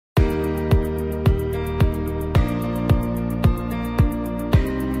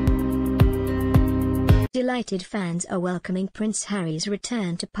Delighted fans are welcoming Prince Harry's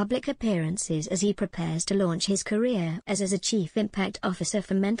return to public appearances as he prepares to launch his career as a Chief Impact Officer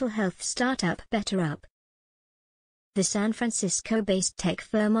for mental health startup BetterUp. The San Francisco-based tech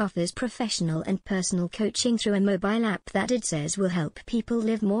firm offers professional and personal coaching through a mobile app that it says will help people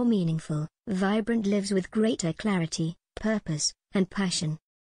live more meaningful, vibrant lives with greater clarity, purpose, and passion.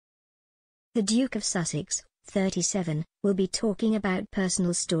 The Duke of Sussex, 37, will be talking about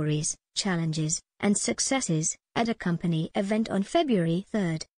personal stories, challenges, and successes at a company event on February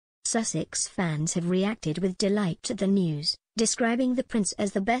 3. Sussex fans have reacted with delight at the news, describing the prince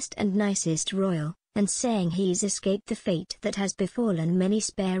as the best and nicest royal, and saying he's escaped the fate that has befallen many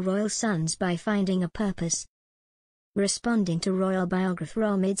spare royal sons by finding a purpose. Responding to royal biographer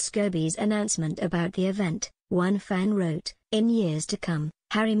Omid Scobie's announcement about the event, one fan wrote, "In years to come,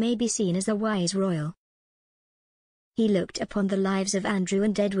 Harry may be seen as a wise royal. He looked upon the lives of Andrew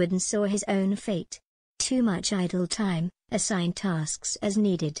and Edward and saw his own fate. Too much idle time, assigned tasks as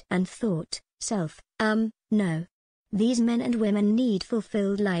needed and thought, no. These men and women need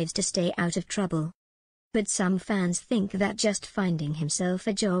fulfilled lives to stay out of trouble." But some fans think that just finding himself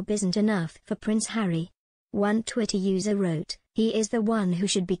a job isn't enough for Prince Harry. One Twitter user wrote, "He is the one who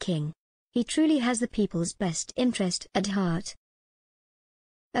should be king. He truly has the people's best interest at heart."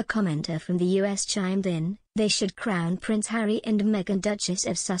 A commenter from the US chimed in, "They should crown Prince Harry and Meghan Duchess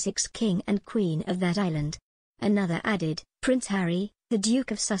of Sussex king and queen of that island." Another added, "Prince Harry, the Duke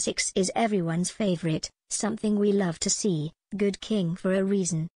of Sussex is everyone's favorite, something we love to see, good king for a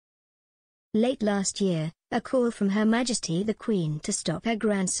reason." Late last year, a call from Her Majesty the Queen to stop her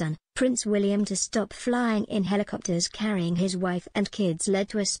grandson, Prince William, to stop flying in helicopters carrying his wife and kids led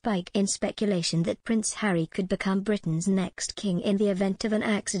to a spike in speculation that Prince Harry could become Britain's next king in the event of an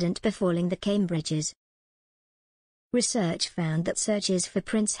accident befalling the Cambridges. Research found that searches for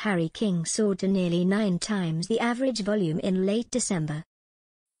Prince Harry King soared to nearly 9 times the average volume in late December.